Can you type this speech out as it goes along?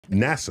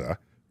NASA,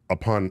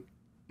 upon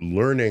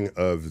learning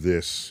of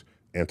this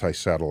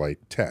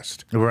anti-satellite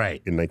test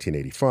Right. in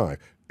 1985,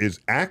 is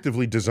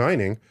actively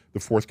designing the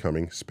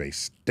forthcoming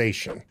space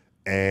station.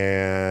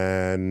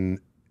 And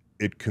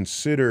it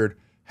considered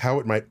how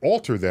it might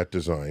alter that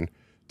design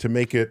to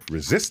make it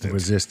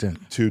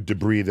resistant to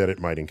debris that it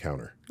might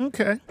encounter.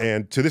 Okay.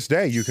 And to this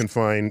day, you can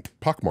find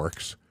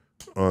pockmarks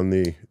on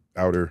the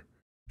outer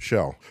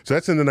shell. So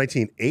that's in the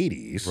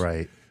 1980s.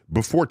 Right.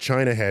 Before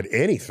China had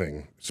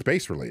anything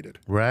space-related.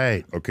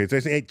 Right. Okay, so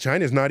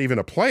China's not even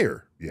a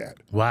player yet.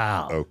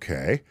 Wow.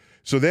 Okay.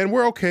 So then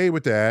we're okay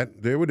with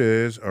that. There it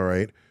is. All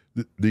right.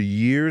 The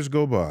years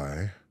go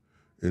by,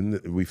 and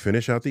we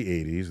finish out the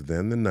 80s,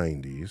 then the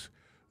 90s,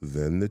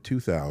 then the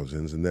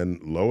 2000s, and then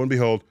lo and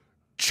behold,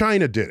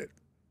 China did it.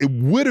 It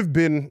would have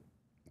been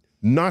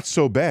not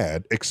so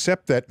bad,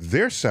 except that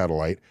their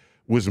satellite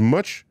was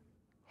much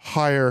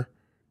higher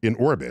in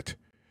orbit,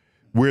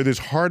 where there's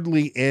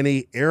hardly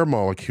any air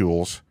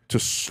molecules to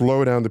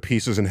slow down the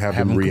pieces and have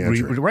them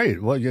re-enter.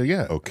 Right. Well,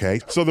 yeah. Okay.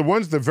 So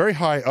the very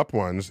high up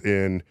ones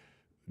in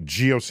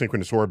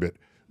geosynchronous orbit,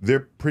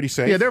 they're pretty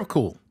safe. Yeah, they're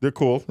cool. They're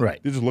cool. Right.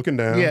 They're just looking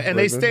down. Yeah, and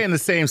they stay in the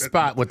same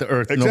spot with the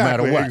Earth no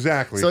matter what.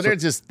 Exactly. So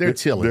they're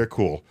chilling. They're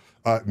cool.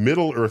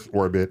 Middle Earth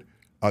orbit,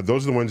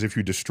 those are the ones, if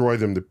you destroy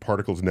them, the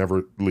particles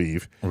never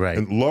leave. Right.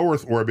 And low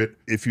Earth orbit,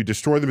 if you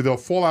destroy them, they'll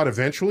fall out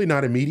eventually,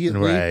 not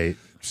immediately. Right.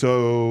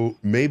 So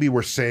maybe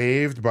we're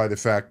saved by the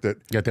fact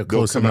that they're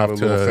close enough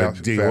to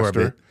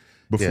deorbit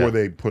before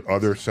they put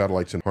other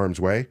satellites in harm's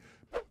way.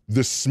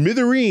 The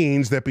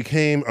smithereens that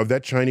became of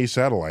that Chinese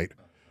satellite,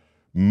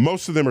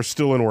 most of them are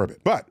still in orbit.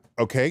 But,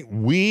 okay,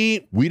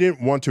 we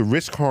didn't want to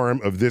risk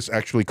harm of this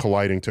actually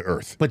colliding to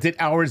Earth. But did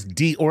ours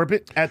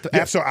deorbit at the...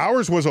 Yeah, so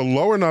ours was a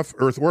low enough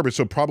Earth orbit,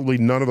 so probably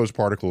none of those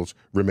particles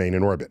remain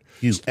in orbit.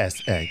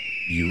 USA.